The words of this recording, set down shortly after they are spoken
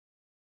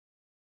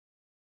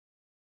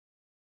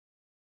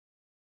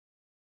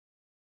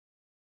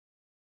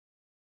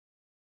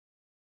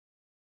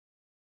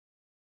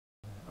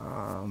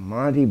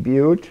Monte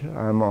Bute.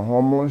 I'm a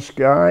homeless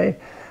guy.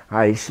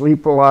 I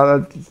sleep a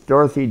lot at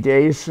Dorothy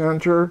Day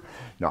Center.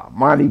 No,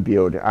 Monte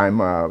Bute. I'm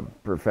a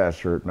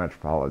professor at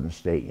Metropolitan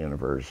State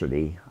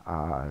University.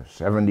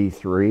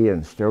 73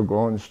 and still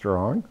going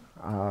strong.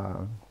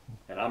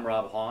 And I'm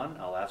Rob Hahn.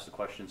 I'll ask the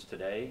questions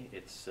today.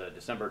 It's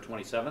December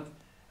 27th,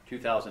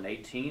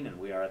 2018, and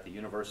we are at the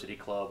University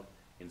Club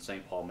in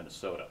St. Paul,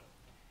 Minnesota.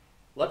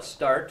 Let's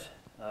start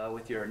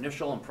with your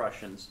initial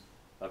impressions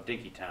of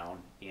Dinkytown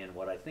in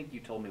what I think you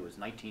told me was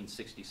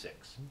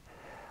 1966.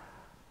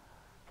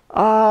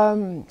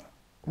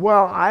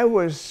 Well, I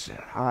was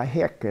a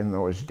hick in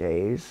those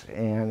days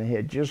and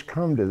had just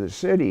come to the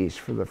cities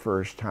for the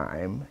first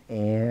time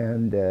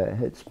and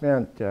had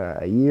spent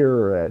a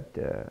year at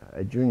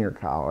a junior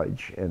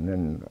college and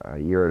then a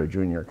year at a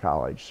junior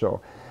college.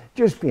 So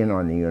just being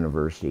on the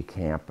university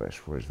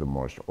campus was the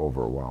most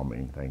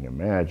overwhelming thing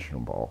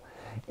imaginable.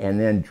 And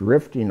then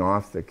drifting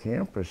off the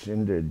campus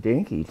into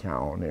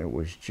Dinkytown, it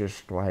was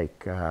just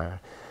like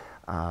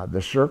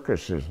the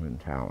circuses in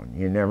town.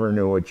 You never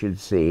knew what you'd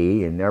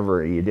see. You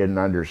didn't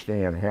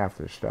understand half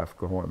the stuff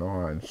going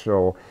on.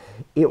 So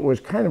it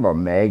was kind of a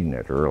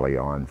magnet early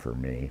on for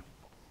me.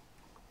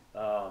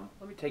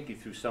 Let me take you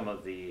through some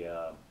of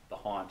the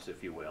haunts,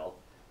 if you will,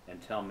 and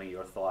tell me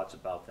your thoughts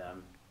about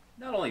them.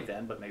 Not only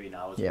then, but maybe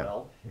now as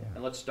well. Yeah.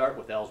 And let's start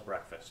with Al's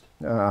Breakfast.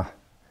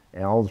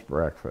 Al's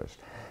Breakfast.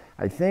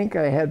 I think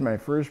I had my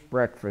first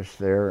breakfast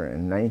there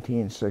in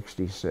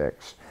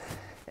 1966.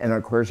 And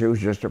of course, it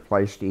was just a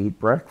place to eat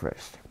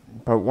breakfast.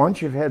 But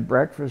once you've had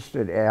breakfast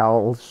at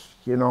Al's,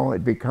 you know,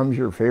 it becomes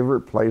your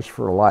favorite place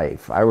for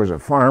life. I was a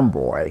farm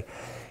boy,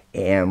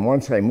 and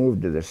once I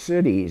moved to the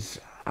cities,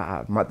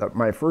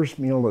 my first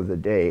meal of the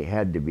day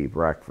had to be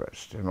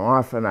breakfast. And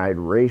often I'd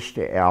race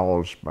to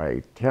Al's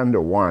by 10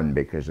 to 1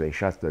 because they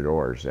shut the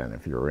doors then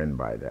if you were in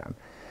by then.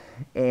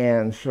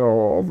 And so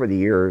over the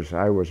years,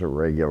 I was a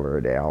regular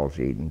at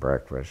Al's eating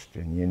breakfast,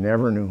 and you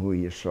never knew who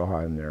you saw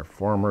in there.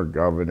 Former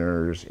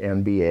governors,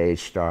 NBA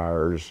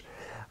stars,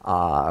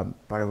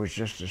 but it was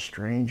just the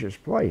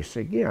strangest place.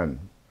 Again,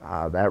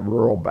 that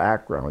rural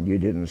background, you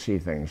didn't see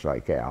things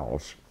like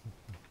Al's.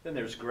 Then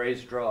there's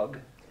Gray's Drug,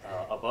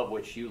 above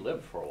which you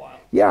lived for a while.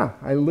 Yeah,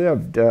 I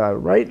lived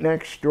right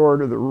next door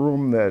to the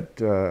room that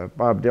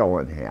Bob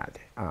Dylan had.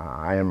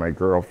 I and my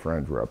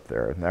girlfriend were up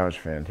there, and that was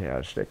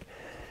fantastic.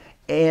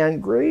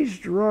 And Gray's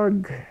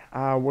Drug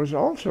was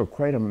also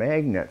quite a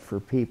magnet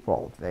for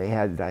people. They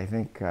had, I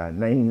think,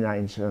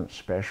 99-cent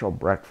special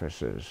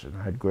breakfasts, and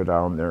I'd go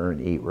down there and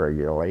eat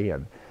regularly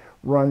and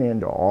run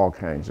into all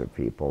kinds of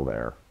people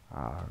there.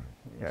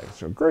 Yeah,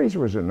 so Gray's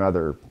was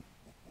another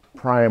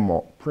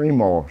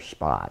primo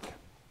spot.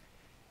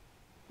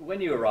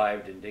 When you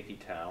arrived in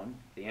Dinkytown,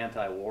 the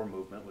anti-war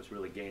movement was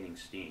really gaining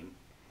steam.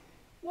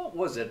 What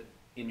was it,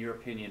 in your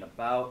opinion,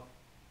 about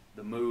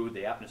the mood,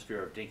 the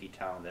atmosphere of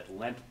Dinkytown that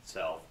lent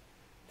itself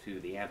to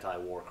the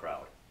anti-war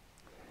crowd?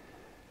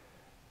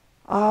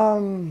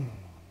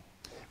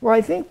 Well,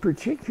 I think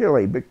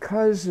particularly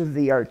because of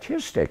the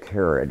artistic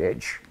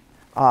heritage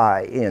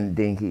in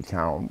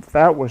Dinkytown,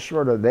 that was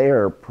sort of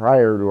there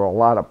prior to a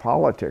lot of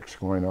politics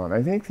going on.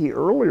 I think the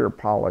earlier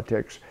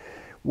politics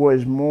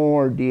was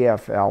more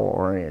DFL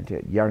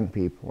oriented, young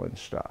people and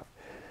stuff.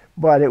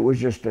 But it was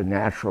just a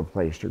natural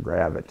place to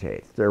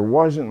gravitate. There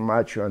wasn't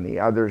much on the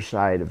other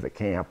side of the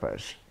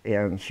campus.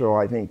 And so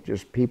I think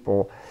just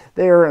people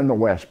there in the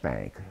West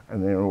Bank.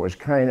 And then it was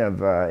kind of,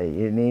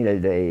 you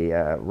needed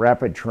a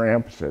rapid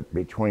transit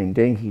between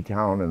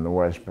Dinkytown and the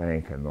West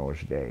Bank in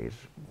those days.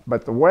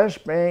 But the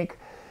West Bank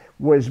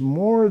was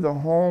more the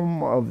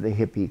home of the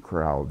hippie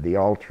crowd, the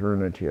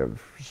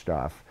alternative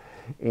stuff.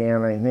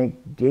 And I think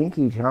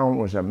Dinkytown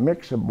was a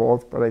mix of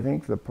both, but I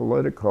think the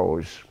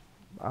politicos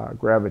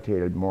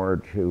gravitated more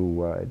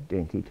to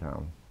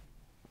Dinkytown.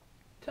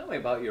 Tell me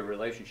about your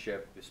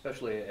relationship,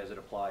 especially as it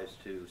applies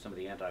to some of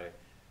the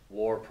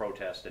anti-war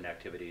protests and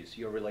activities,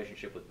 your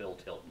relationship with Bill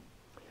Tilton.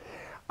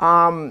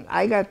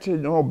 I got to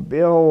know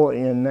Bill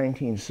in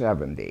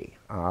 1970,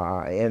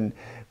 and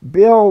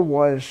Bill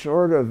was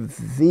sort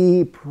of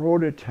the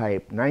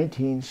prototype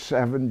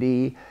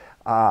 1970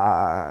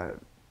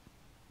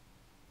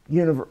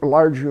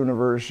 large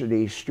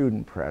university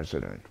student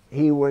president.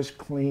 He was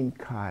clean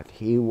cut,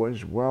 he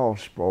was well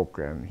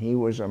spoken, he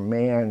was a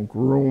man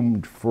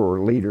groomed for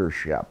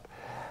leadership.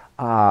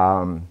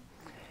 And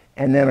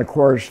then of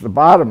course the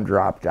bottom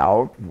dropped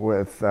out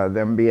with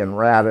them being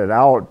ratted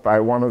out by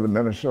one of the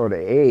Minnesota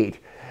 8.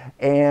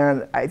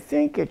 And I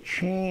think it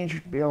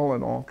changed Bill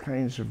in all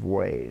kinds of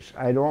ways.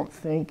 I don't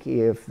think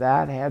if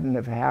that hadn't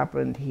have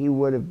happened, he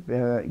would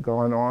have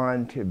gone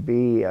on to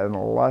be an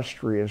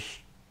illustrious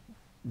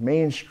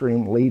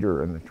mainstream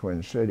leader in the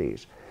Twin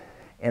Cities.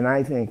 And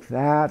I think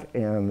that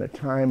and the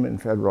time in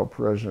federal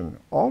prison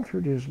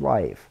altered his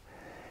life.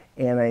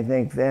 And I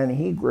think then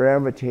he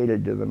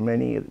gravitated to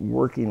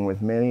working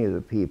with many of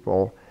the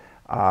people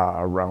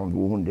around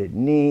Wounded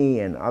Knee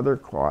and other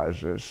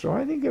causes. So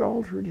I think it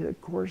altered the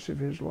course of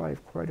his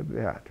life quite a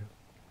bit.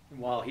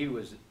 While he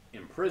was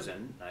in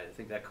prison, I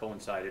think that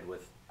coincided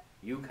with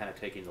you kind of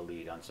taking the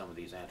lead on some of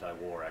these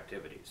anti-war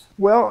activities?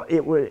 Well,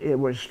 it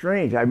was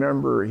strange. I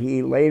remember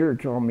he later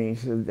told me, he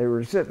said they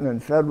were sitting in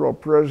federal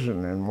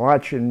prison and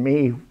watching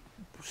me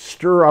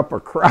stir up a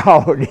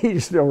crowd. He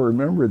still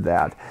remembered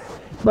that.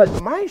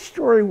 But my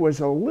story was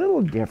a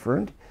little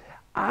different.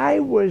 I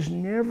was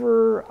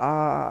never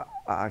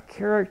a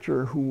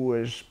character who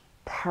was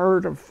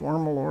part of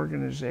formal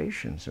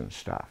organizations and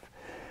stuff.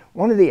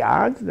 One of the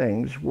odd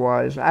things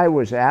was I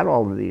was at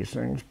all of these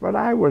things, but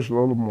I was a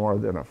little more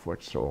than a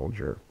foot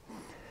soldier.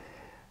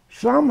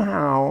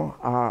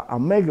 Somehow a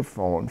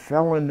megaphone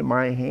fell into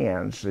my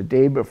hands the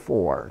day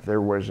before.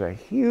 There was a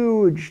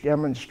huge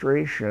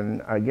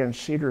demonstration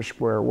against Cedar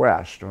Square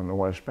West on the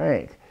West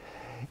Bank.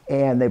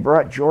 And they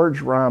brought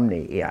George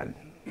Romney in,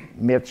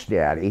 Mitt's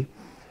daddy,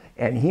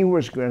 and he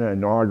was going to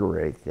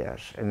inaugurate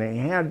this. And they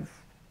had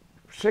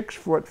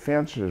 6-foot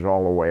fences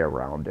all the way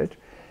around it.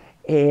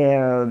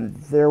 And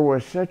there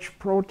was such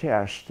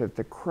protest that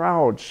the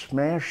crowd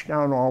smashed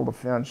down all the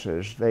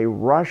fences. They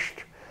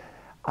rushed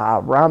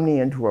Romney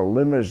into a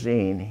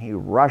limousine. He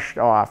rushed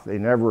off. They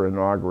never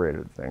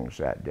inaugurated things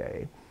that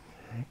day.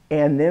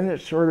 And then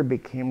it sort of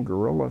became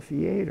guerrilla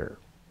theater.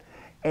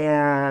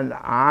 And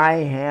I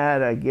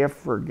had a gift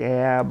for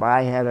gab.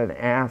 I had an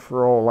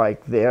afro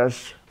like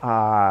this,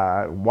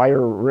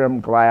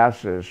 wire-rimmed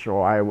glasses.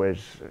 So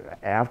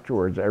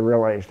afterwards, I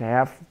realized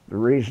half the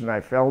reason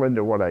I fell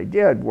into what I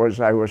did was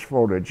I was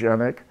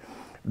photogenic,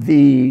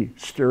 the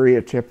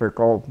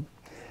stereotypical,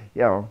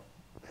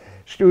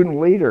 student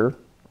leader.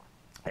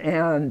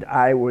 And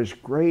I was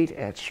great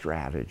at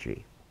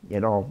strategy,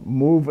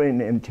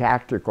 moving and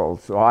tactical.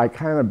 So I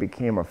kind of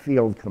became a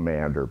field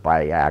commander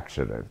by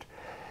accident.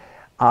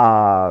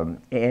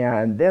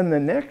 And then the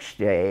next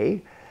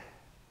day,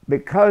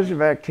 because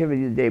of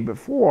activity the day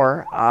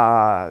before,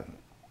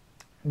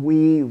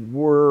 we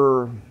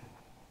were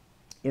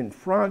in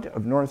front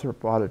of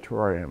Northrop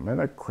Auditorium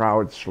and a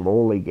crowd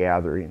slowly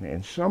gathering,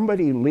 and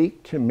somebody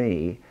leaked to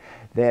me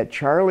that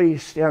Charlie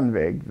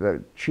Stenvig,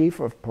 the chief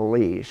of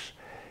police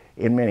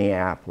in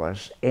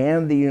Minneapolis,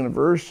 and the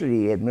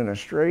university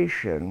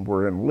administration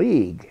were in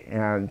league,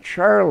 and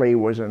Charlie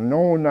was a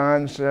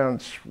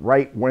no-nonsense,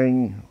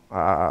 right-wing,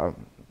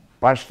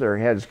 bust their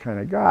heads kind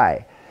of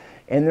guy.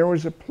 And there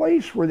was a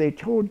place where they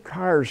towed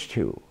cars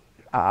to.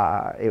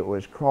 It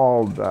was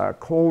called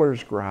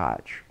Kohler's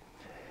Garage.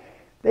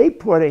 They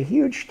put a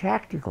huge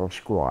tactical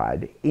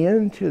squad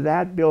into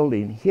that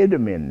building, hid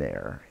him in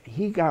there.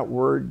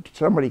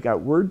 Somebody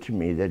got word to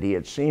me that he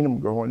had seen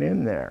him going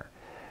in there.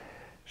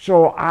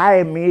 So I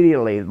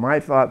immediately, my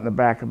thought in the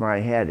back of my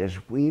head is,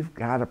 we've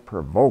got to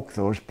provoke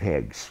those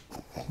pigs,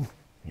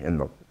 in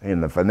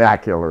the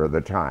vernacular of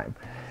the time.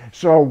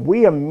 So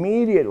we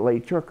immediately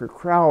took a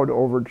crowd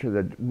over to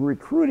the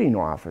recruiting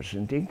office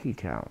in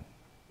Dinkytown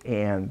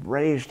and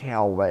raised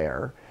hell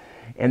there.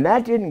 And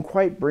that didn't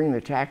quite bring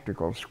the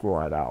tactical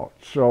squad out.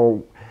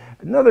 So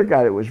another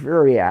guy that was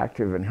very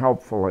active and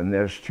helpful in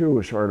this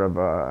too,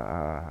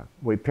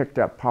 we picked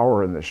up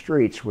power in the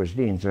streets, was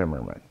Dean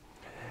Zimmerman.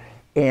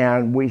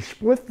 And we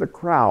split the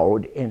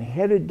crowd and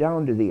headed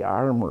down to the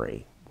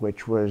Armory,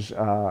 which was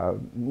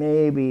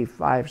maybe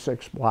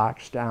 5-6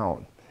 blocks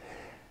down.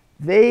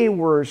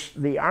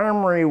 The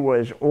Armory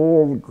was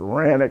old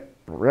granite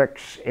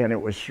bricks, and it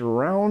was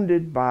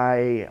surrounded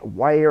by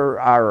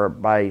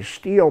by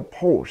steel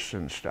posts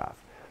and stuff.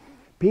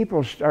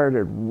 People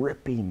started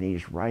ripping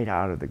these right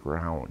out of the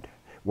ground.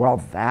 Well,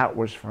 that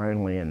was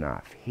finally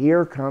enough.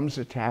 Here comes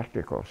the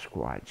tactical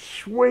squad,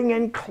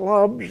 swinging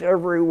clubs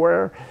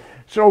everywhere.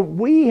 So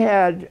we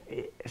had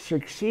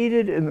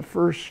succeeded in the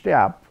first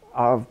step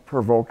of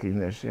provoking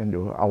this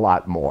into a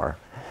lot more.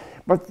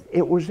 But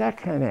it was that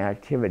kind of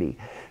activity.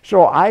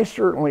 So I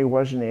certainly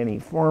wasn't any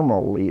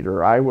formal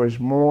leader. I was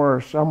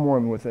more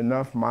someone with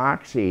enough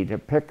moxie to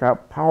pick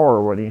up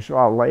power when he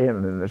saw laying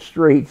in the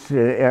streets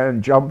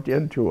and jumped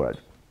into it.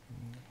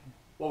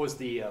 What was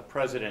the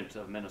president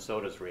of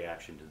Minnesota's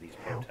reaction to these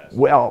protests?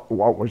 Well,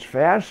 what was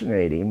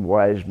fascinating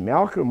was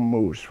Malcolm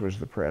Moose was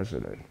the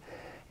president.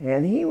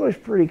 And he was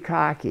pretty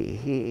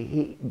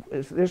cocky.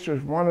 This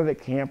was one of the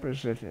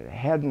campuses that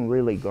hadn't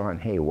really gone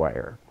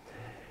haywire.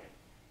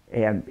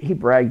 And he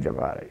bragged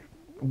about it.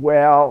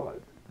 Well,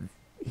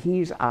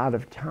 he's out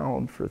of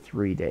town for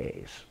 3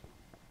 days.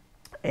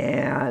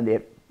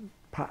 And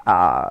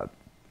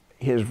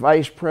his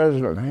vice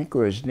president, I think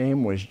his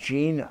name was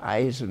Gene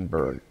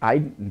Eisenberg,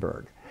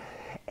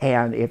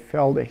 and it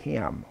fell to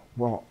him.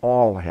 Well,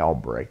 all hell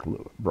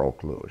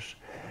broke loose.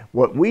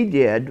 What we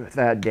did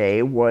that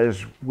day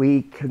was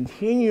we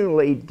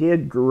continually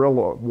did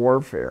guerrilla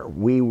warfare.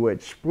 We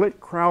would split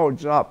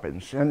crowds up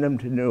and send them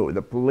to New.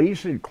 The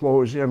police had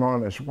closed in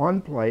on us one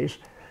place,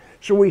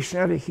 so we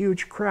sent a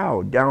huge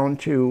crowd down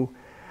to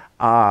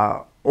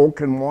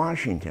Oakland,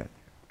 Washington,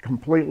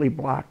 completely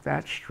blocked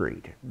that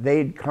street.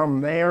 They'd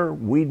come there,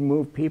 we'd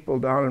move people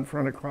down in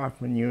front of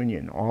Kaufman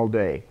Union all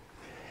day.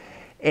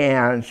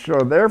 And so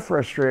their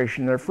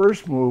frustration, their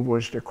first move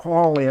was to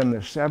call in the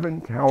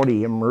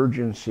 7-county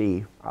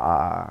emergency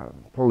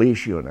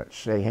police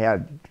units. They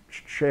had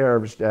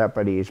sheriff's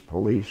deputies,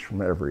 police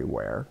from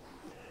everywhere.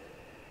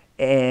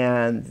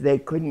 and they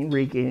couldn't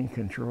regain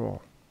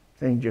control.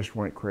 Things just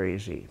went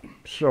crazy.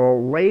 So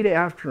late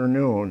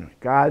afternoon,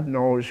 God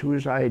knows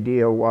whose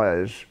idea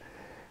was,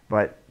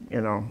 but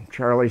you know,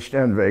 Charlie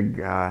Stenvig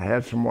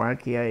had some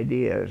wacky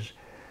ideas.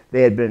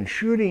 They had been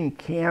shooting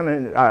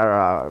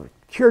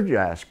tear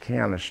gas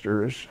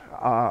canisters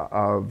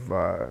of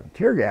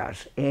tear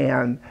gas,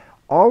 and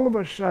all of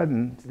a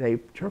sudden they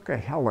took a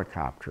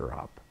helicopter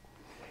up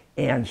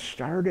and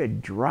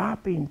started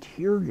dropping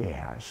tear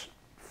gas,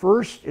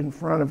 first in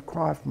front of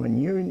Kaufman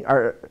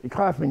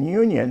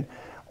Union,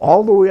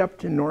 all the way up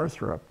to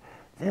Northrop.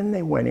 Then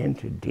they went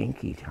into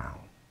Dinkytown.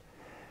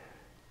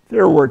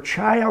 There were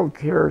child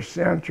care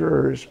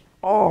centers,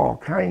 all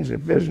kinds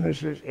of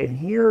businesses, and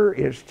here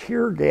is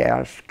tear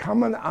gas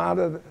coming out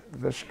of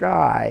the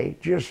sky,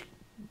 just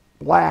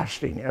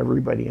blasting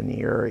everybody in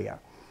the area.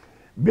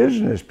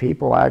 Business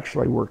people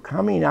actually were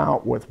coming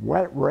out with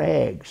wet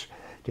rags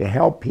to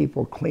help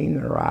people clean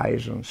their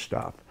eyes and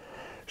stuff.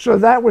 So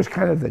that was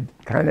kind of the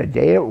kind of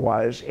day it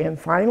was, and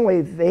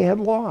finally they had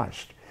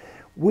lost.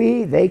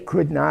 They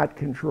could not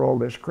control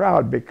this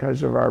crowd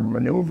because of our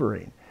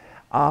maneuvering.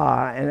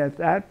 And at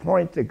that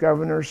point, the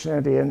governor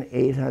sent in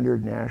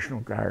 800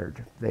 National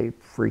Guard. They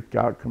freaked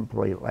out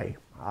completely.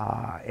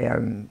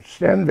 And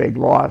Stenvig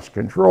lost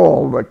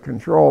control, but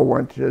control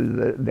went to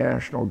the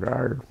National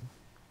Guard.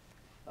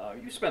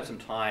 You spent some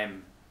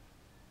time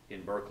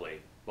in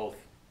Berkeley, both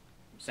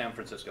San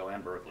Francisco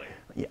and Berkeley.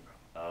 Yeah.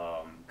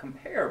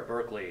 Compare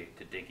Berkeley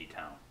to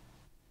Dinkytown.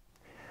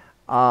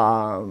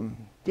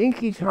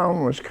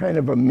 Dinkytown was kind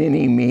of a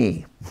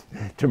mini-me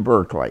to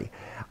Berkeley.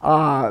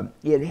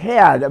 It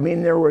had, I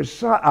mean, there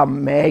was a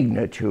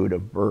magnitude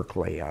of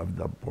Berkeley, of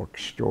the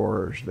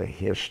bookstores, the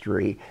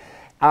history.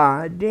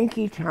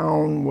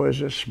 Dinkytown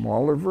was a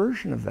smaller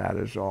version of that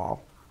is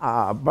all.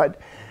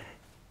 But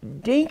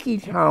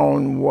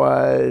Dinkytown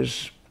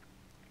was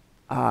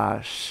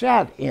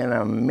set in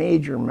a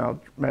major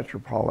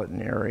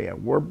metropolitan area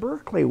where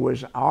Berkeley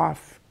was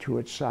off to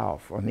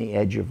itself on the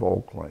edge of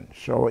Oakland,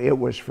 so it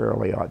was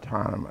fairly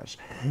autonomous.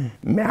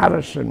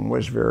 Madison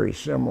was very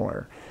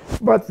similar,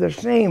 but the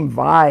same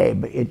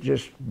vibe, it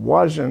just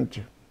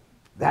wasn't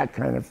that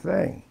kind of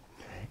thing.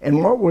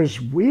 And what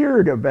was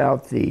weird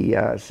about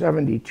the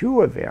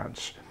 72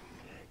 events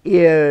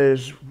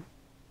is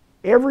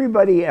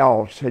everybody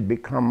else had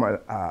become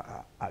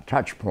a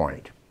touch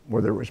point,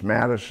 whether it was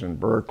Madison,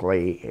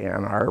 Berkeley,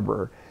 Ann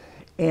Arbor.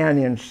 And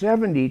in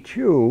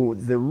 72,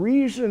 the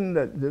reason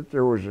that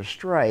there was a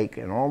strike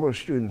and all those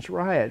students'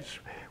 riots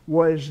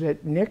was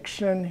that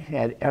Nixon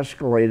had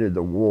escalated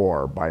the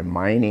war by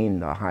mining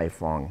the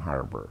Haiphong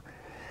Harbor.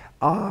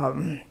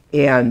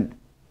 And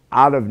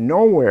out of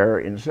nowhere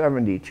in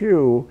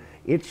 72,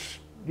 it's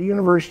the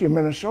University of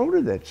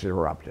Minnesota that's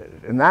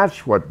erupted. And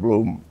that's what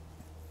blew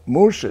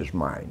Moose's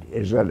mind,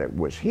 is that it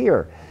was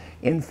here.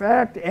 In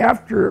fact,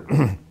 after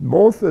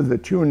both of the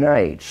two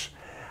nights,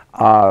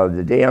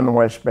 the day on the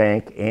West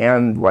Bank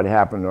and what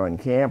happened on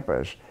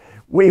campus,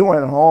 we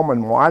went home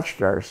and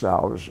watched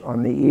ourselves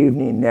on the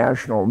evening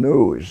national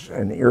news,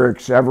 and Eric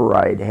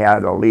Severide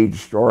had a lead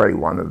story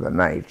one of the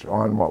nights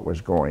on what was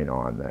going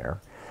on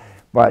there.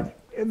 But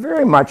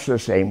very much the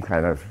same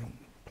kind of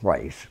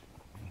place.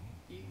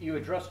 You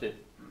addressed it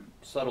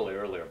subtly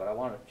earlier, but I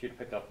wanted you to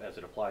pick up as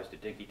it applies to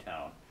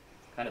Dinkytown,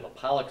 kind of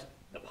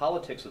the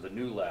politics of the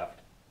New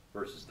Left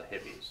versus the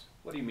hippies.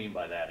 What do you mean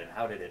by that, and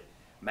how did it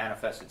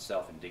manifest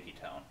itself in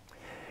Dinkytown?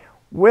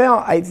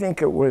 Well, I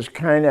think it was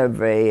kind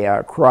of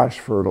a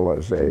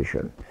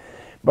cross-fertilization.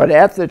 But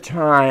at the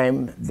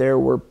time, there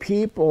were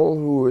people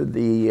who were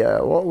the,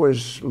 what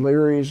was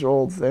Leary's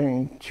old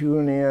thing,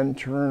 tune in,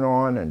 turn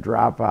on, and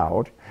drop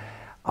out.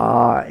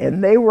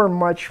 And they were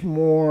much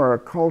more a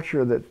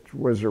culture that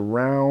was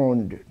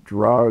around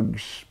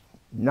drugs,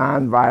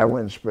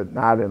 nonviolence, but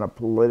not in a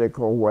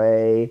political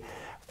way,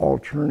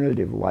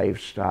 alternative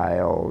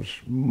lifestyles,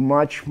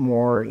 much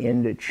more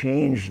into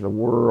change the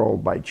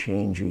world by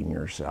changing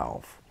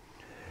yourself.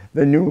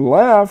 The New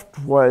Left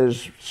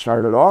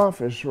started off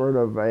as sort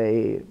of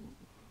a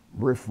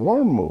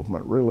reform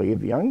movement, really,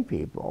 of young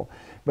people,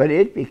 but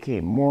it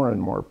became more and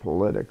more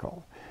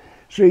political.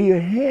 So you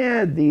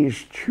had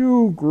these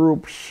two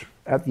groups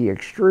at the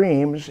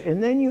extremes,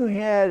 and then you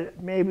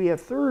had maybe a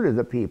third of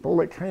the people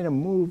that kind of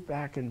moved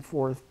back and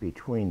forth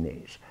between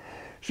these.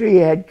 So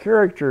you had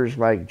characters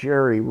like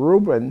Jerry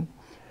Rubin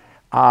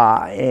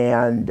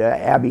and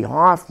Abby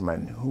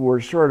Hoffman, who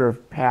were sort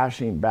of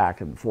passing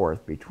back and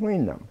forth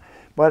between them.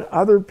 But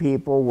other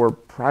people were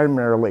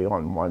primarily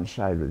on one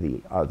side or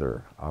the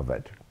other of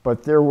it.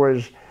 But there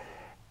was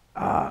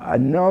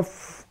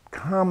enough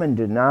common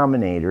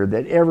denominator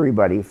that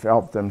everybody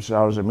felt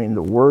themselves, I mean,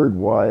 the word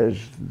was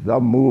the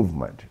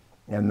movement.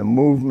 And the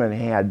movement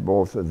had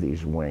both of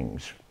these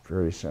wings,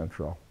 very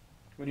central.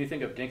 When you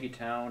think of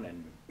Dinkytown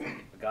and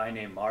a guy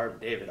named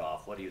Marv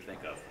Davidoff, what do you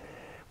think of?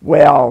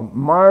 Well,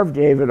 Marv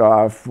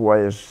Davidoff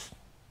was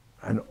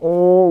an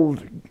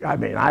old, I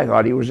mean, I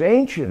thought he was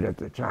ancient at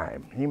the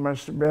time. He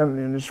must have been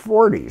in his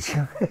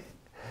 40s.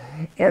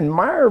 And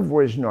Marv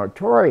was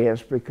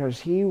notorious because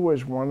he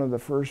was one of the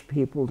first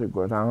people to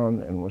go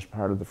down and was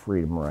part of the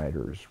Freedom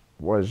Riders,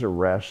 was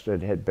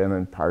arrested, had been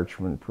in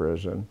Parchment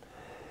Prison,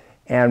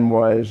 and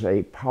was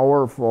a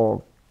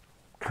powerful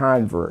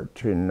convert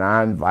to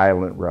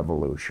nonviolent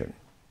revolution.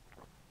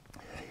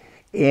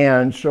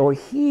 And so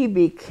he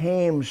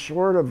became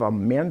sort of a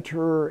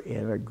mentor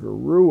and a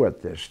guru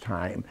at this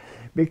time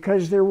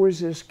because there was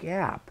this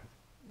gap.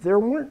 There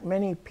weren't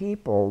many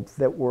people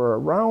that were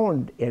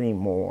around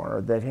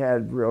anymore that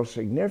had real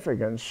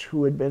significance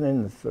who had been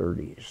in the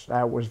 30s.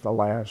 That was the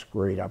last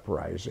great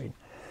uprising.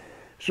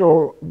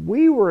 So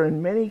we were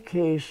in many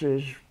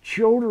cases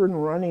children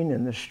running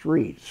in the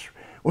streets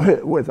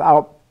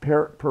without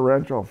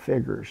parental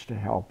figures to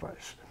help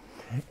us.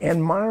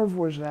 And Marv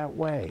was that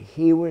way.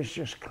 He was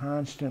just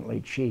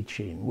constantly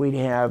teaching. We'd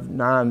have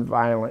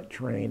nonviolent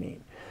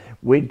training.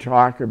 We'd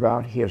talk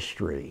about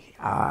history.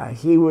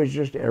 He was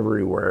just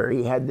everywhere.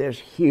 He had this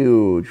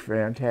huge,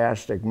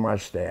 fantastic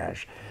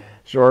mustache,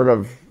 sort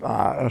of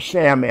a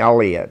Sam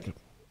Elliott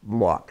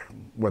look,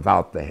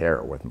 without the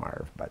hair with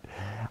Marv.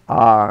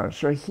 But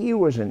so he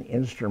was an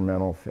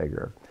instrumental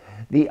figure.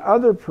 The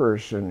other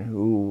person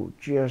who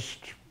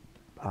just,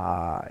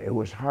 it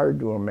was hard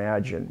to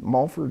imagine,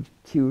 Mulford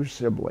Q.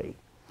 Sibley.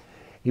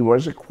 He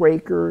was a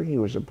Quaker. He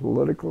was a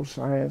political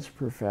science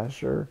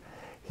professor.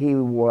 He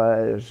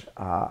was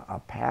a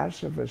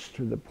pacifist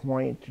to the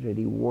point that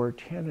he wore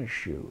tennis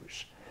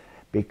shoes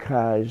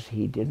because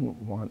he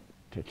didn't want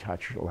to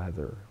touch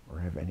leather or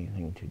have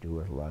anything to do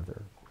with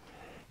leather.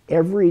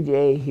 Every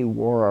day he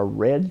wore a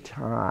red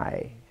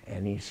tie,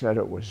 and he said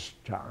it was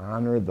to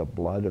honor the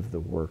blood of the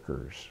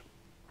workers.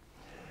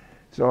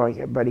 So,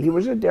 but he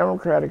was a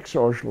democratic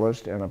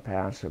socialist and a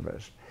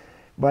pacifist.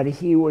 But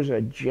he was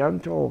a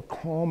gentle,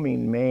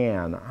 calming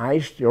man. I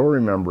still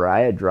remember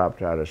I had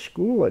dropped out of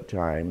school at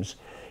times.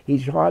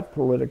 He taught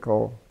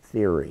political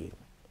theory,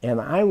 and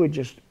I would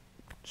just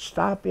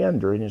stop in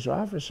during his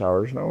office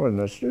hours, and I was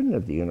a student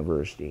at the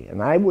university,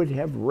 and I would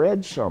have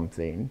read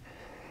something,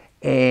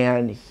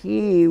 and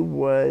he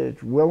was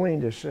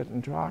willing to sit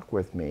and talk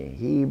with me.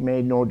 He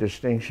made no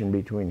distinction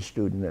between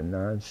student and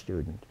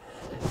non-student.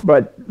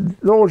 But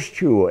those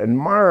two, and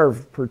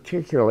Marv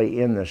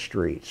particularly in the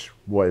streets,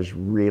 was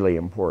really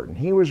important.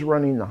 He was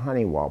running the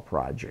Honeywell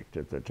Project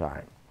at the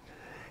time.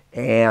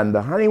 And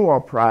the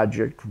Honeywell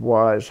Project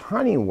was,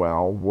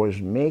 Honeywell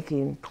was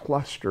making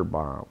cluster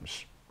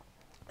bombs.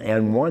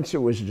 And once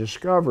it was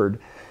discovered,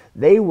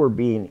 they were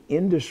being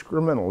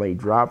indiscriminately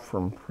dropped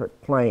from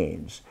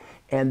planes,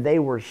 and they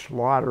were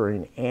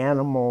slaughtering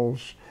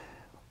animals,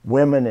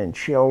 women and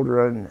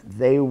children.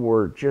 They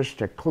were just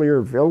to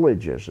clear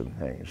villages and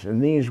things.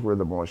 And these were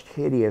the most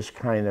hideous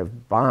kind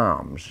of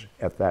bombs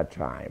at that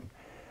time.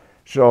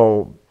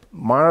 So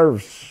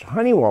Marv's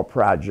Honeywell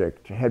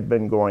Project had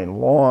been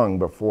going long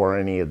before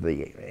any of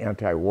the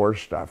anti-war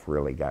stuff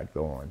really got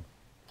going.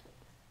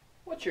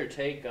 What's your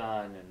take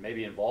on, and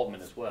maybe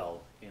involvement as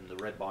well, in the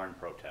Red Barn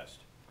protest?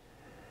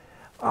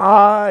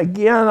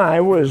 Again, I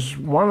was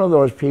one of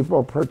those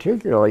people,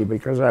 particularly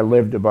because I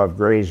lived above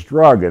Gray's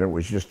Drug and it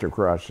was just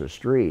across the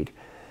street.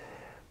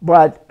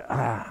 But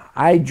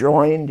I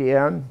joined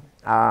in.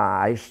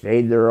 I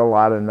stayed there a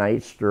lot of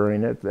nights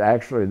during it.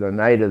 Actually, the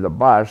night of the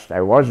bust,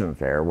 I wasn't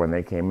there when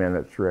they came in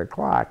at 3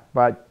 o'clock,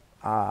 but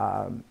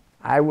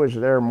I was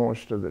there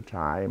most of the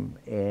time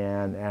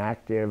and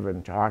active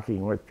and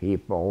talking with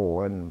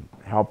people and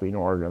helping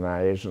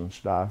organize and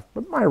stuff.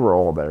 But my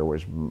role there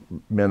was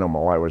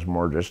minimal. I was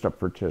more just a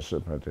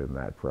participant in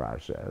that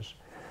process.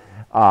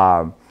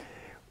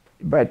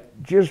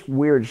 But just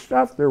weird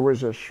stuff. There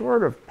was a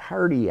sort of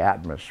party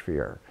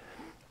atmosphere.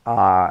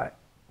 Al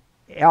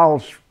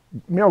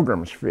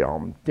Milgram's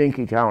film,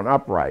 Dinkytown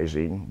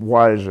Uprising,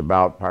 was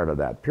about part of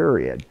that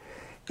period.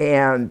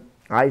 And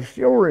I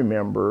still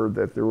remember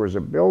that there was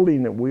a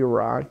building that we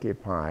were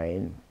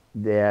occupying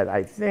that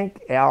I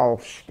think Al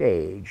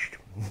staged.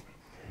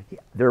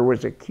 There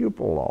was a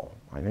cupola,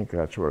 I think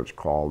that's what it's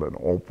called, an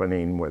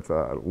opening with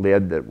a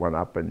lid that went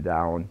up and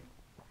down.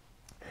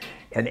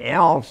 And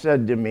Al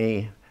said to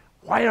me,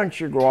 "Why don't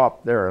you go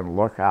up there and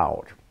look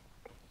out?"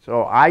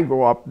 So I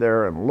go up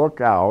there and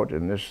look out,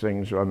 and this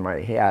thing's on my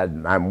head,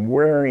 and I'm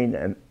wearing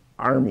an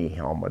army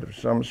helmet of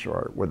some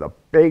sort with a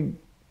big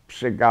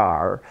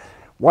cigar,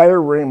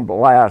 wire-rimmed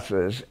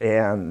glasses,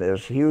 and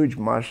this huge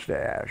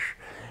mustache.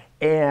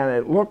 And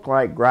it looked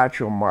like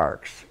Groucho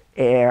Marx.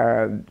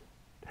 And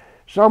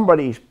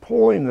somebody's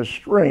pulling the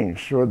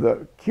strings so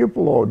the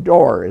cupola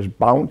door is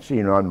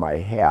bouncing on my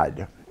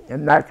head.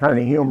 And that kind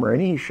of humor.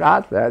 And he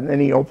shot that, and then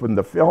he opened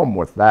the film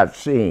with that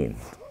scene.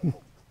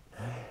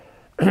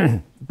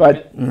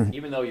 But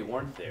even though you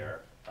weren't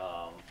there,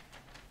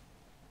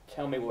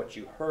 tell me what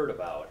you heard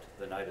about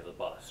the night of the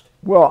bust.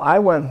 Well, I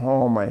went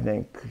home, I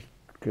think,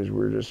 because we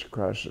were just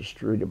across the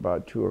street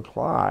about 2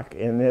 o'clock,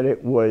 and that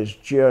it was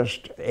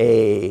just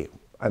an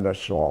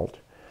assault.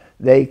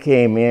 They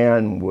came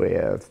in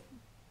with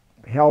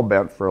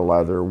hell-bent for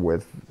leather,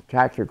 with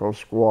tactical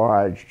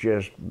squads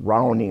just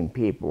rounding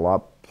people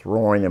up,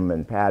 throwing them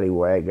in paddy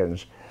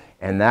wagons,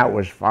 And that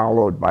was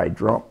followed by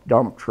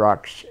dump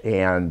trucks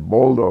and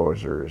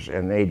bulldozers,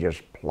 and they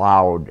just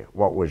plowed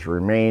what was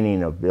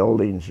remaining of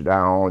buildings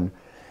down,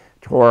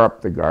 tore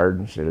up the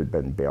gardens that had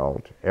been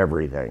built,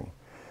 everything.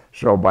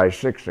 So by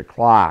 6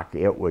 o'clock,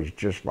 it was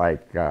just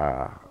like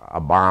a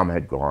bomb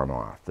had gone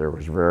off. There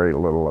was very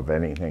little of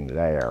anything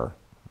there.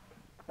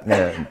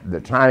 And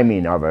the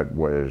timing of it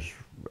was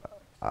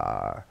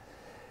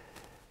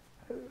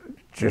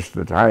just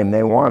the time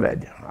they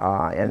wanted.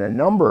 And a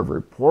number of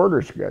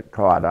reporters got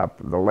caught up.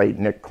 The late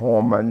Nick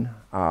Coleman,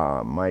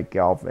 Mike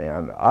Gelf,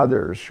 and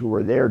others who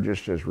were there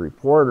just as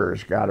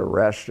reporters got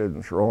arrested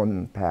and thrown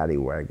in paddy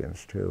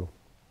wagons too.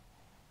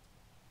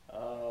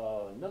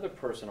 Another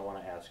person I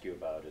want to ask you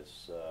about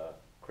is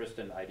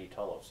Kristen Eide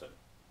Tullefson.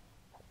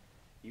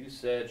 You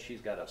said she's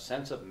got a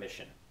sense of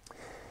mission.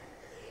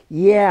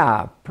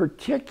 Yeah,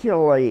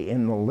 particularly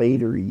in the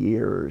later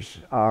years.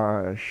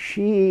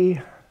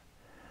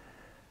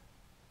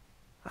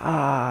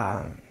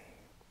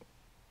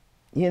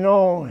 You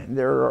know,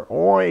 there are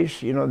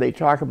always, you know, they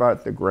talk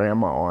about the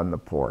grandma on the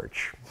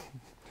porch.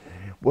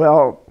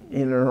 Well,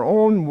 in her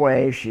own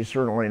way, she's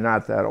certainly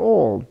not that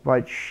old,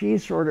 but she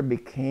sort of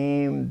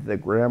became the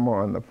grandma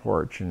on the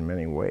porch in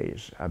many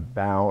ways,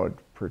 about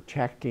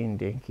protecting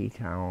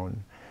Dinkytown,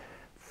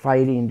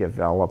 fighting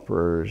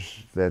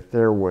developers, that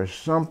there was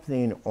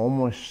something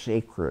almost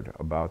sacred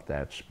about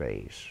that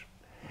space.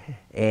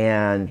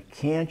 And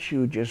can't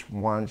you just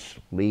once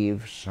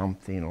leave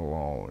something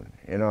alone?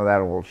 You know that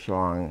old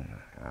song,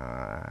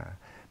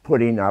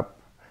 putting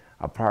up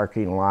a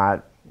parking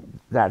lot,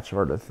 that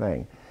sort of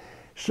thing.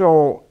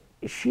 So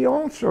she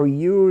also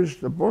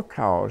used the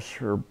bookhouse,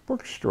 her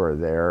bookstore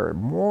there,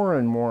 more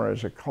and more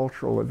as a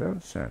cultural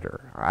event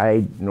center.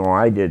 I know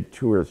I did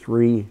 2 or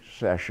 3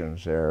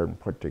 sessions there and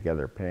put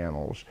together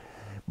panels.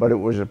 But it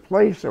was a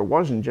place that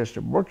wasn't just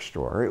a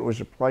bookstore, it was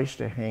a place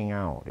to hang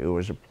out. It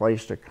was a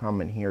place to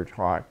come and hear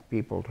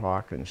people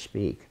talk and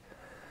speak.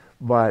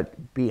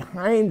 But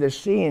behind the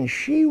scenes,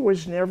 she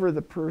was never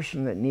the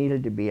person that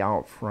needed to be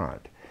out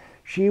front.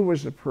 She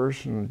was the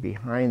person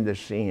behind the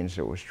scenes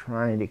that was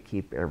trying to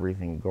keep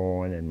everything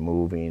going and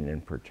moving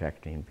and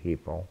protecting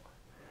people.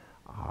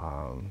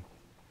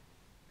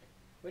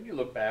 When you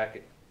look back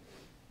at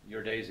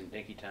your days in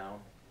Dinkytown,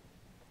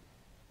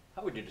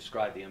 how would you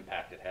describe the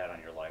impact it had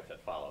on your life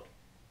that followed?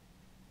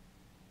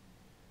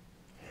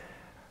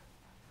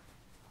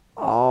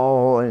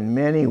 Oh, in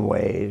many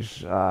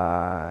ways,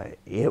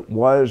 it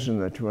was in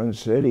the Twin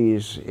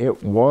Cities,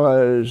 it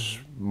was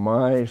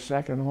my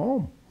second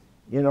home.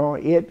 You know,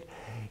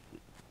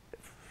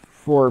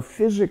 for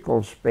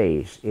physical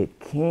space, it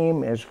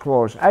came as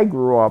close. I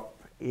grew up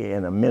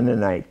in a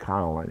Mennonite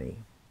colony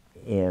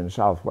in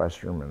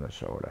southwestern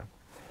Minnesota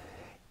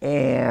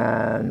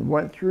and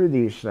went through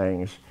these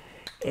things.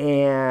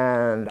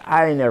 And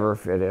I never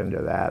fit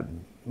into that.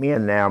 Me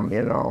and them,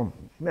 you know,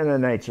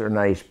 Mennonites are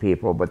nice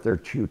people, but they're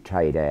too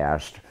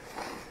tight-assed.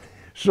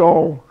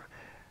 So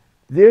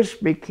this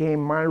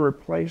became my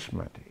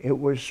replacement. It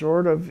was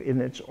sort of, in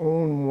its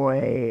own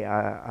way,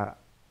 a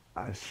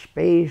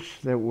space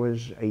that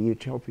was a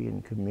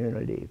utopian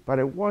community. But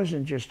it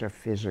wasn't just a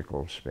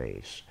physical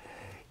space.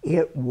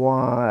 It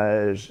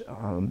was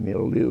a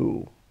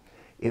milieu.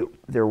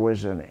 There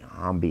was an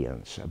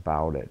ambience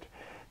about it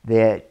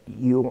that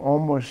you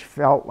almost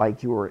felt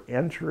like you were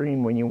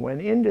entering when you went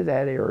into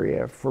that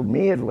area. For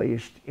me at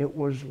least, it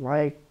was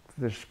like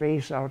the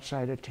space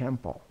outside a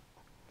temple.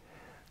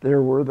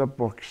 There were the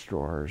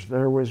bookstores,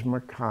 there was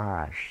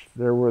Makash,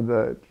 there were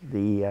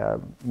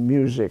the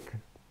music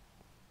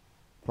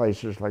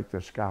places like the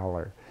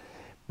Scholar.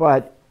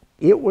 But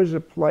it was a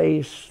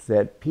place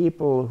that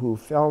people who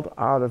felt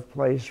out of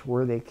place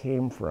where they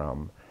came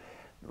from,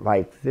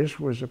 like this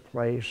was a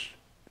place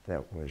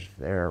that was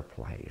their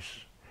place.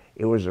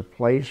 It was a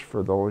place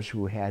for those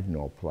who had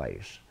no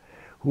place,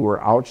 who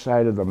were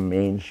outside of the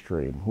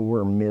mainstream, who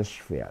were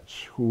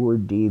misfits, who were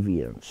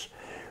deviants,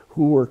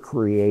 who were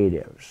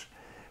creatives.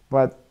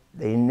 But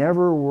they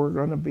never were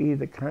going to be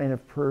the kind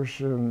of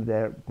person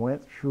that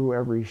went through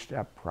every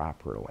step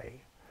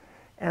properly.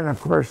 And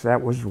of course,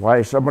 that was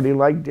why somebody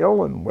like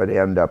Dylan would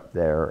end up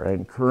there,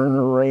 and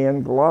Kerner Ray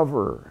and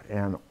Glover,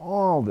 and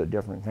all the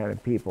different kind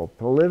of people,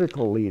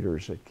 political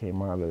leaders that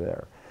came out of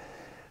there.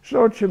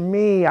 So to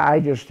me, I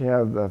just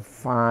have the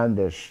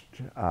fondest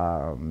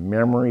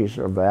memories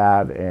of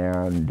that,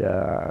 and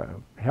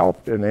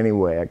helped in any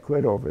way I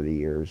could over the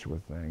years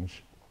with things.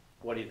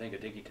 What do you think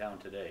of Dinkytown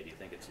today? Do you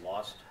think it's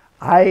lost?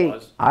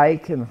 I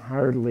can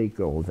hardly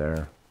go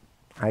there.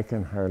 I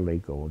can hardly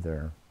go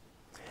there.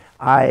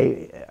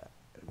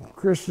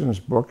 Kristen's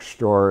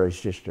bookstore is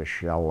just a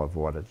shell of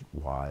what it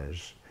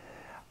was.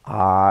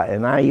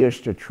 And I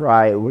used to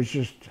try, it was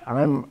just,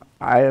 I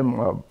am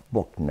a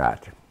book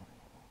nut.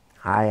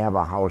 I have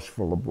a house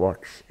full of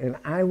books, and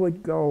I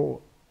would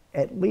go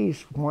at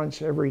least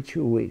once every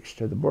 2 weeks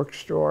to the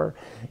bookstore,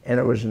 and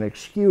it was an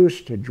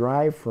excuse to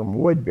drive from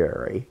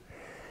Woodbury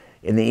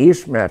in the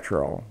East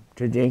Metro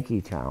to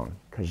Dinkytown,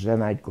 because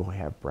then I'd go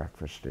have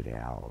breakfast at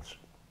Al's.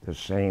 The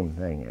same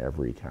thing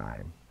every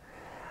time.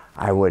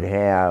 I would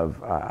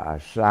have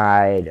a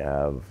side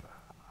of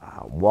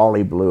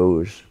Wally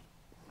Blues,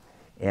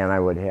 and I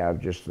would have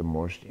just the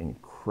most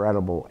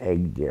incredible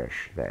egg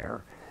dish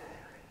there.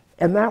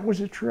 And that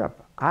was a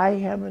trip. I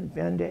haven't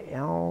been to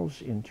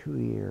Al's in 2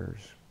 years.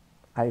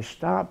 I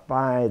stop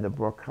by the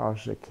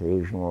Brookhouse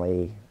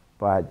occasionally,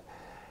 but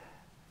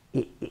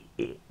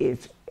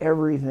it's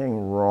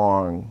everything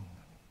wrong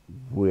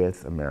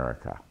with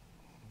America.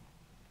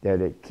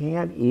 That it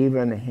can't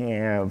even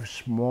have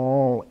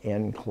small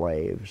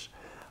enclaves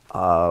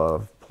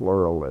of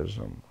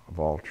pluralism, of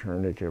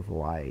alternative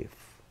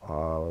life,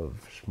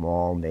 of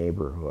small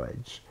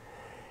neighborhoods.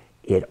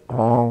 It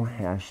all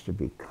has to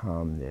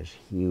become this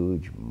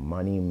huge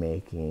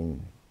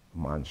money-making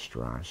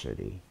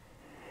monstrosity.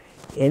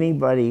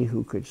 Anybody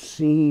who could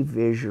see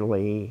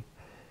visually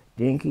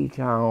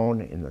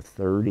Dinkytown in the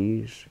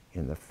 30s,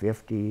 in the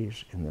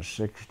 50s, in the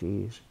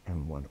 60s,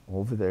 and went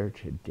over there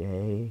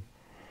today,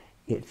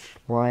 it's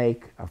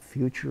like a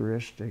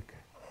futuristic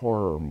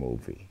horror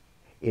movie.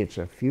 It's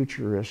a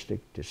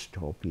futuristic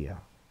dystopia.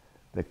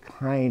 The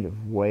kind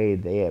of way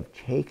they have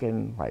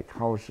taken, like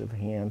House of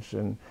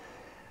Hanson,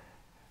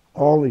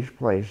 all these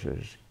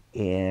places,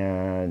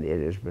 and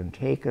it has been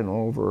taken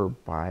over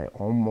by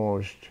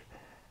almost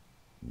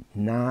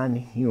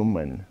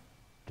non-human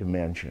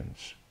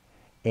dimensions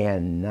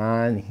and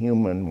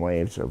non-human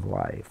ways of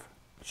life.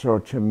 So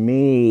to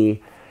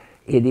me,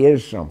 it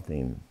is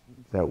something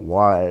that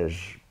was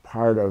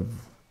part of,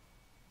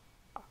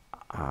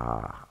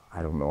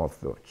 I don't know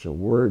if it's a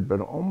word, but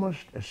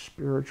almost a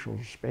spiritual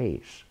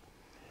space,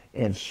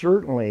 and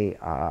certainly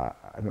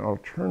an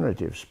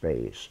alternative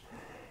space.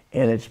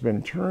 And it's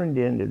been turned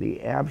into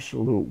the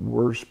absolute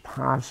worst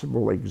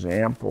possible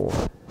example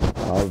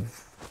of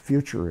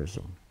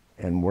futurism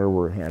and where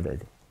we're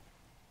headed.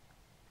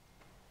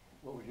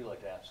 What would you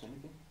like to ask?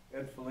 Anything?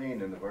 Ed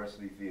Feline in the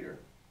Varsity Theater.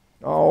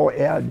 Oh,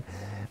 Ed.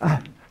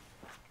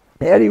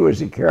 Eddie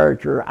was a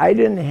character. I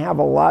didn't have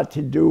a lot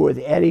to do with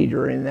Eddie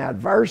during that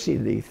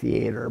Varsity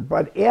Theater,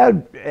 but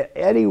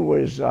Eddie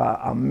was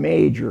a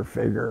major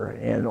figure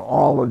in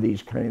all of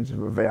these kinds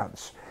of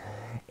events.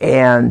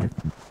 And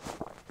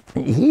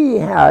he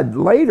had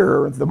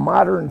later the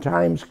Modern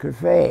Times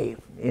Cafe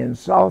in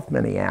South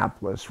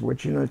Minneapolis,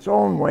 which in its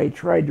own way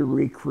tried to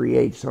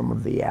recreate some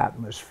of the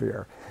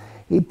atmosphere.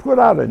 He put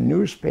out a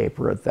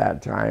newspaper at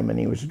that time, and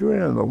he was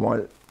doing it in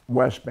the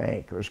West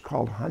Bank. It was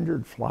called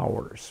 100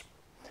 Flowers.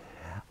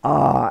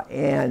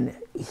 And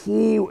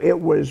it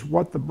was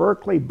what the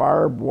Berkeley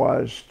Barb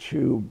was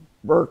to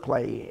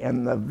Berkeley,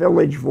 and the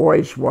Village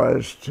Voice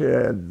was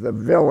to the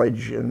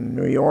Village in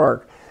New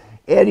York.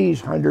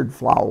 Eddie's 100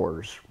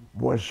 Flowers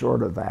was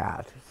sort of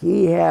that.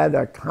 He had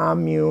a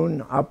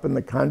commune up in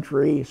the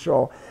country,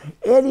 so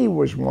Eddie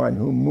was one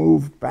who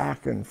moved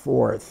back and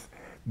forth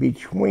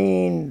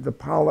between the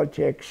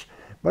politics,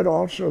 but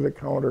also the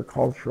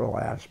countercultural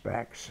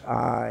aspects.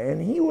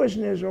 And he was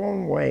in his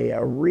own way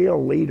a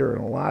real leader,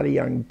 and a lot of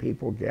young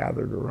people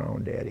gathered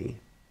around Eddie.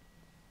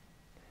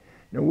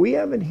 Now, we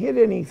haven't hit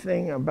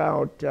anything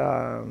about,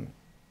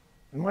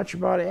 much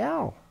about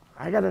Al.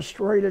 I got a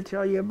story to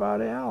tell you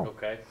about Al.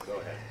 Okay, go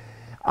ahead.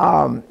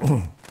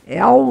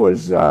 Al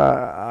was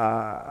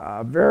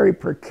a very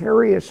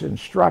precarious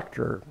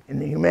instructor in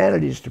the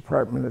humanities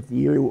department at the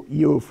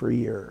U for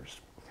years.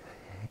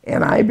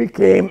 And I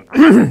became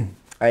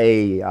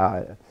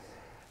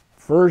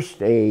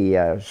first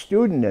a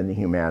student in the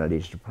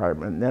humanities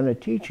department, and then a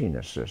teaching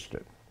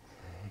assistant.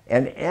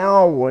 And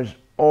Al was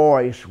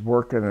always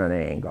working an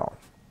angle.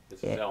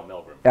 This is Al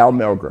Milgram. Al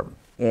Milgram.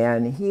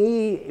 And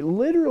he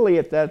literally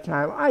at that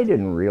time, I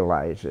didn't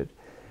realize it,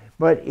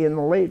 but in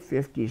the late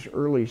 50s,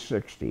 early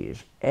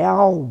 60s,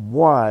 Al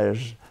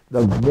was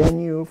the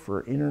venue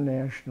for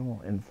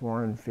international and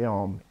foreign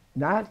film,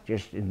 not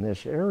just in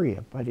this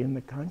area, but in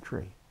the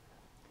country.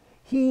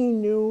 He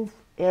knew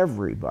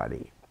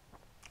everybody.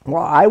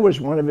 Well, I was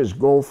one of his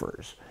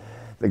gophers.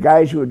 The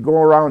guys who would go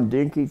around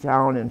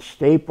Dinkytown and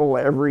staple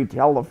every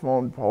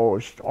telephone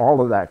post,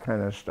 all of that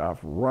kind of stuff,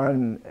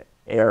 run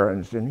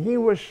errands, and he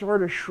was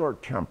sort of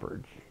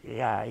short-tempered.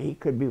 Yeah, he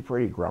could be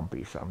pretty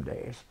grumpy some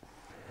days.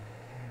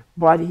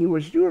 But he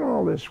was doing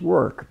all this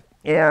work,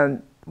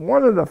 and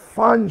one of the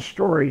fun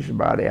stories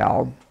about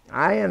Al,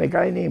 I and a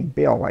guy named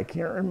Bill, I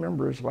can't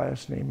remember his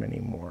last name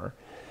anymore,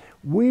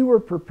 we were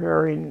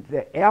preparing,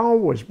 Al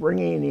was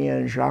bringing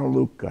in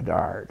Jean-Luc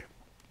Godard,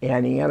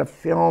 and he had a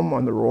film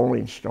on the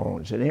Rolling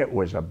Stones, and it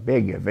was a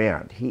big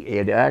event.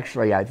 It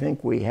actually, I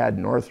think we had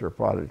Northrop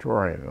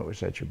Auditorium, it was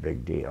such a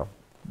big deal.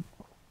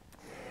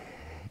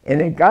 And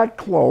it got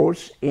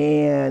close,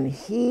 and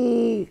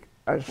he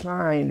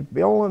assigned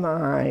Bill and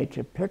I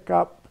to pick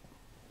up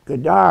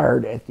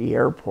Godard at the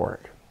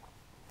airport.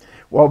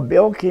 Well,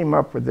 Bill came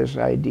up with this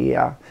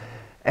idea.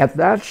 At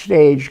that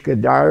stage,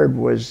 Godard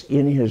was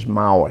in his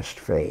Maoist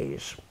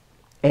phase,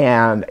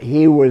 and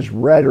he was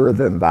redder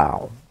than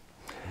thou.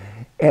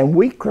 And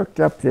we cooked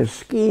up this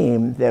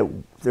scheme that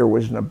there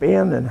was an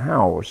abandoned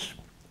house,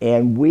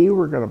 and we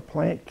were going to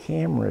plant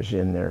cameras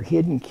in there,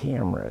 hidden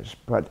cameras.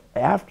 But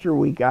after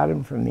we got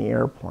him from the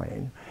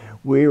airplane,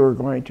 we were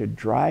going to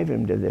drive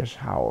him to this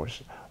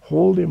house,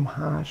 hold him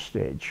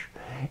hostage,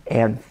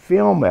 and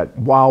film it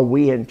while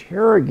we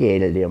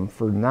interrogated him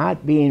for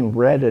not being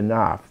read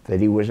enough that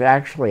he was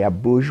actually a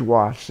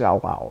bourgeois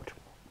sellout.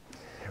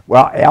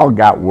 Well, Al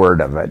got word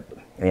of it,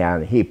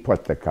 and he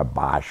put the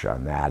kibosh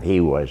on that. He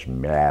was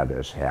mad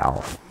as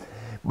hell.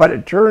 But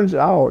it turns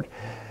out,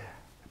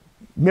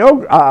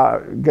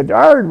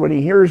 Goddard, when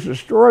he hears the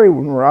story,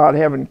 when we're out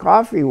having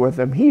coffee with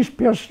him, he's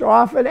pissed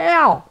off at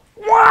Al.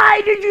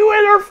 Why did you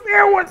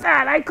interfere with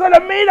that? I could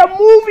have made a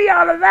movie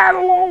out of that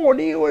alone.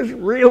 He was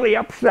really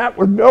upset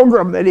with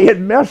Milgram that he had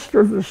messed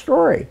with the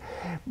story.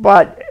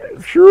 But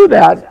through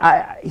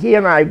that, he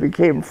and I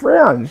became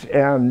friends,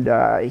 and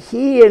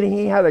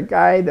he had a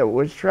guy that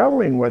was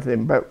traveling with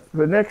him, but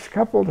the next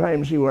couple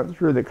times he went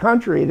through the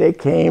country, they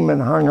came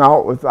and hung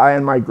out with I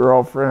and my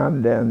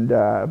girlfriend, and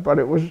but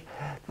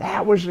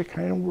that was the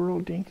kind of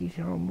world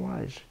Dinkytown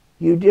was.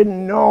 You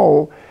didn't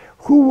know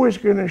who was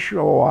going to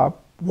show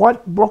up,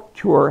 what book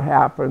tour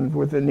happened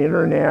with an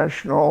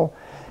international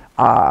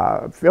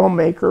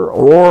filmmaker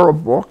or a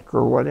book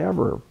or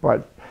whatever,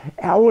 but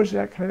Al was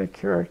that kind of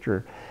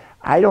character.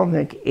 I don't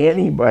think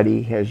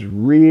anybody has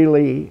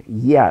really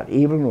yet,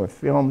 even with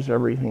films,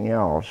 everything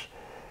else,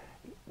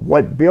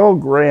 what Bill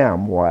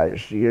Graham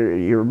was.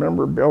 You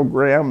remember Bill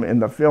Graham in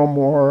the film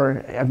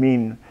war? I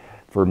mean,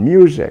 for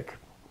music,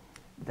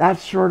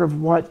 that's sort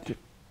of what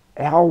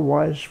Al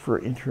was for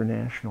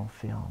international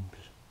films.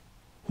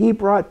 He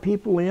brought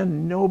people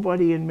in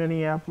nobody in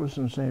Minneapolis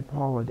and St.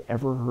 Paul had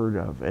ever heard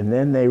of, and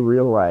then they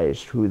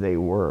realized who they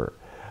were.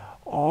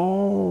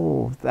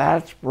 Oh,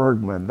 that's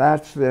Bergman,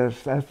 that's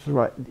this, that's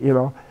what, you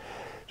know.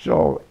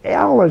 So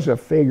Al is a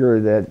figure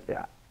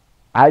that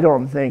I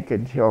don't think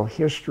until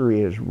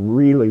history is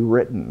really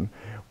written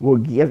will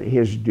get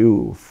his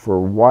due for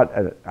what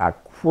a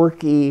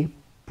quirky,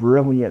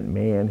 brilliant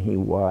man he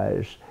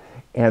was,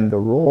 and the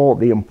role,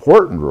 the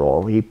important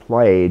role he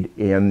played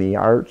in the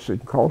arts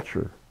and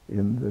culture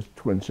in the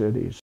Twin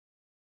Cities.